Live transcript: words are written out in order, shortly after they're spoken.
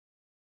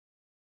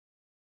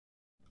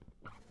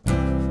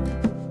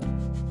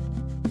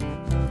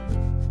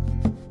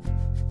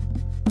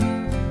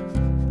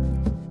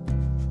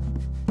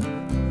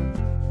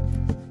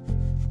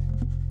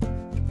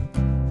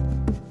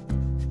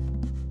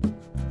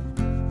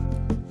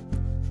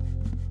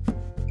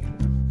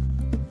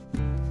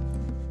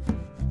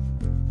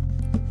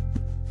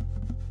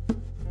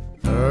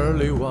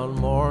Early one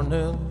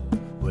morning,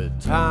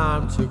 with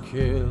time to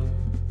kill,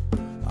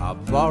 I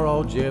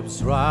borrowed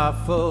Jib's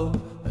rifle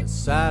and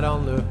sat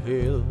on the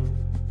hill.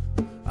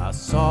 I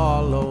saw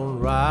a lone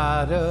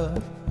rider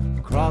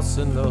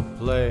crossing the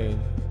plain.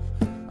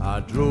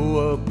 I drew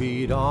a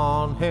bead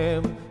on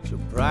him to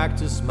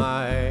practice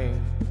my aim.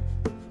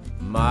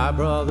 My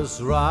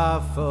brother's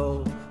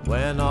rifle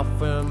went off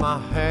in my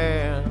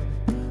hand.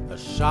 A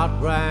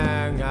shot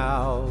rang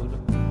out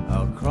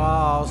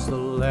across the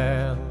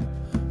land.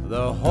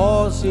 The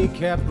horse he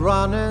kept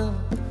running,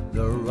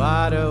 the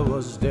rider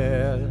was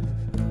dead.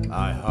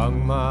 I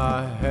hung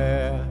my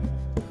head,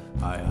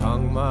 I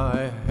hung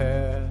my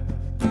head.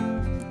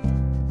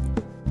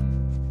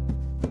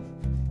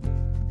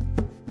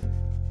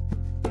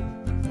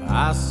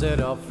 I set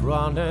off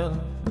running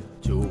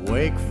to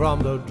wake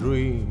from the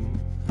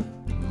dream.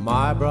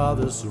 My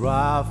brother's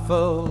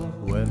rifle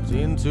went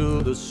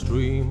into the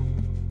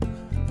stream.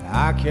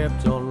 I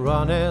kept on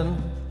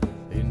running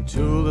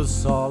into the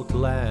salt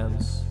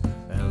lands,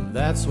 and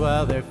that's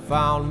where they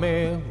found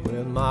me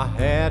with my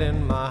head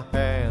in my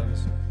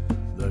hands.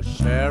 The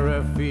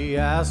sheriff, he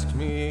asked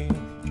me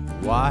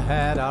why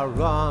had I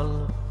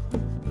run,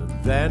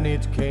 but then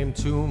it came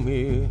to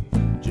me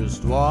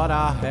just what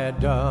I had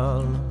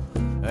done.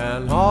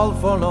 And all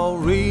for no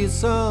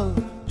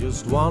reason,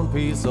 just one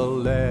piece of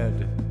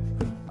lead.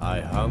 I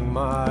hung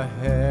my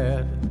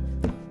head,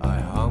 I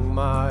hung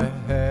my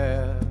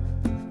head.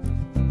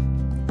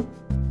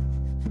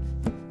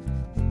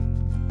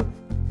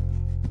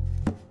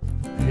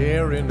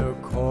 Here in the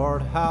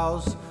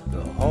courthouse,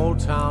 the whole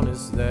town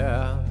is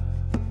there.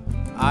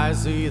 I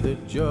see the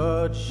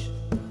judge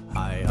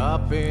high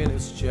up in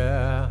his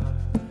chair.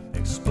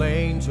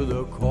 Explain to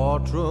the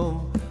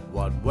courtroom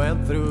what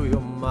went through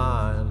your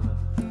mind,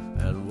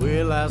 and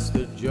we'll ask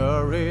the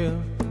jury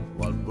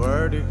what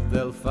verdict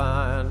they'll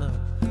find.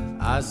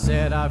 I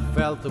said I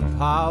felt the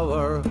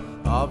power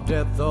of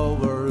death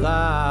over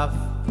life.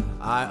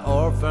 I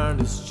orphaned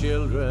his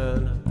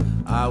children,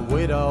 I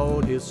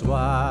widowed his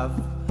wife.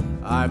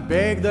 I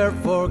begged their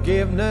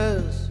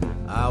forgiveness,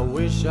 I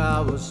wish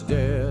I was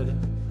dead.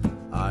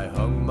 I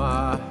hung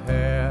my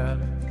head,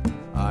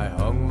 I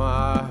hung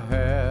my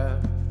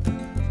head.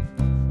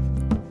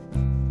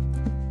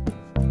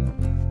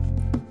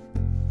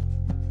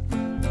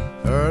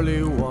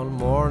 Early one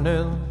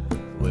morning,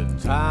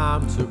 with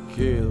time to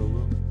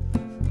kill,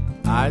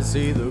 I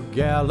see the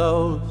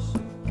gallows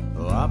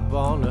up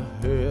on a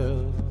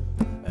hill,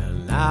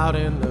 and out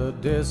in the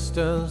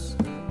distance,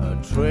 a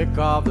trick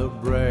of the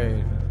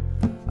brain.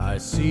 I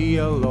see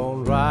a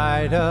lone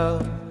rider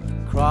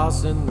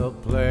crossing the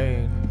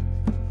plain.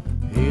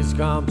 He's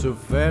come to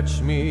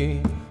fetch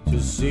me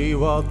to see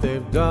what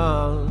they've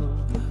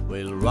done.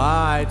 We'll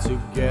ride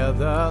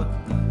together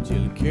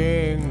till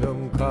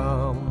kingdom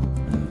come.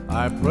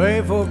 I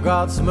pray for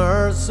God's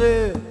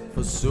mercy,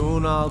 for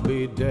soon I'll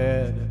be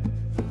dead.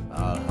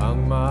 I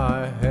hung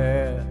my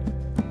head,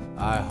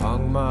 I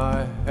hung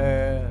my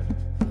head.